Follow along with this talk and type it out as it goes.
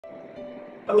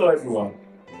Hello everyone,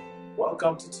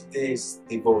 welcome to today's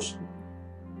devotion.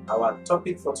 Our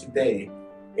topic for today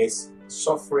is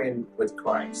suffering with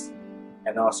Christ,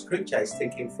 and our scripture is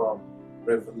taken from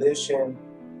Revelation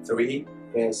 3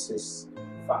 verses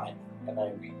 5, and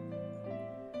I read,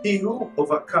 "He who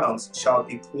overcomes shall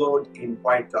be clothed in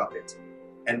white garment,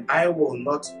 and I will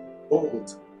not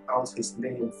hold out his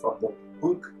name from the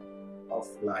book of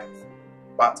life,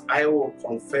 but I will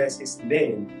confess his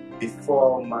name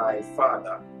before my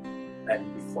Father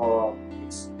and before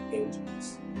his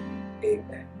angels."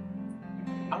 Amen.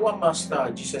 Our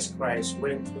Master Jesus Christ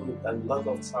went through a lot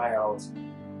of trials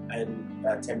and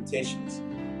temptations,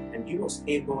 and he was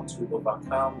able to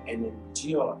overcome and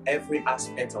endure every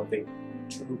aspect of it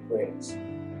through prayers.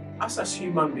 As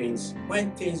human beings, when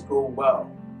things go well,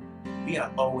 we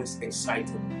are always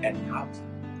excited and happy.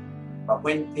 But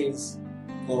when things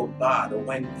go bad, or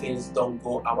when things don't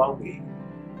go our way,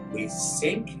 we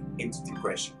sink into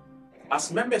depression.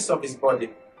 As members of his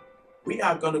body, we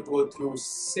are going to go through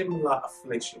similar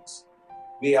afflictions.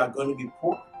 We are going to be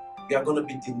poor. We are going to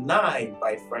be denied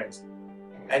by friends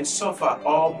and suffer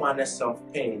all manners of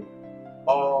pain,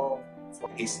 all for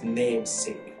his name's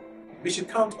sake. We should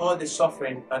count all the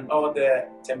suffering and all the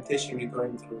temptation we're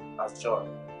going through as joy.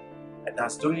 And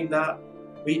as doing that,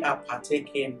 we are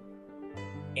partaking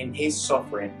in his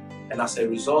suffering, and as a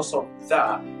result of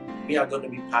that, we are going to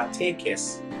be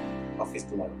partakers of his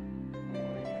glory.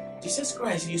 Jesus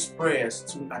Christ used prayers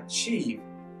to achieve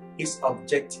his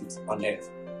objectives on earth.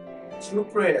 Through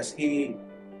prayers, he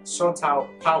sought out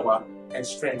power and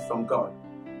strength from God,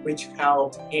 which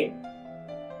helped him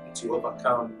to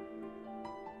overcome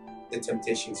the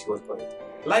temptations he was going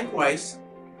through. Likewise,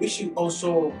 we should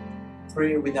also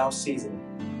pray without ceasing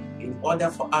in order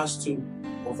for us to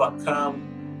overcome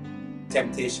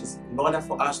temptations, in order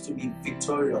for us to be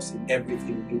victorious in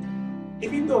everything we do.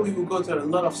 Even though we will go through a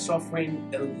lot of suffering,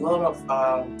 a lot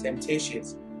of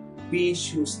temptations, we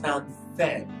should stand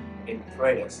firm in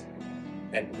prayers,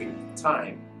 and with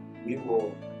time we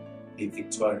will be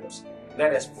victorious.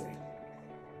 Let us pray.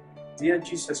 Dear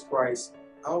Jesus Christ,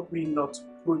 help me not to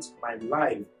put my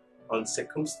life on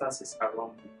circumstances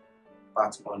around me,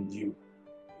 but on you.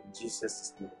 In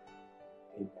Jesus' name,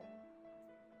 amen.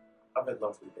 Have a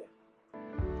lovely day.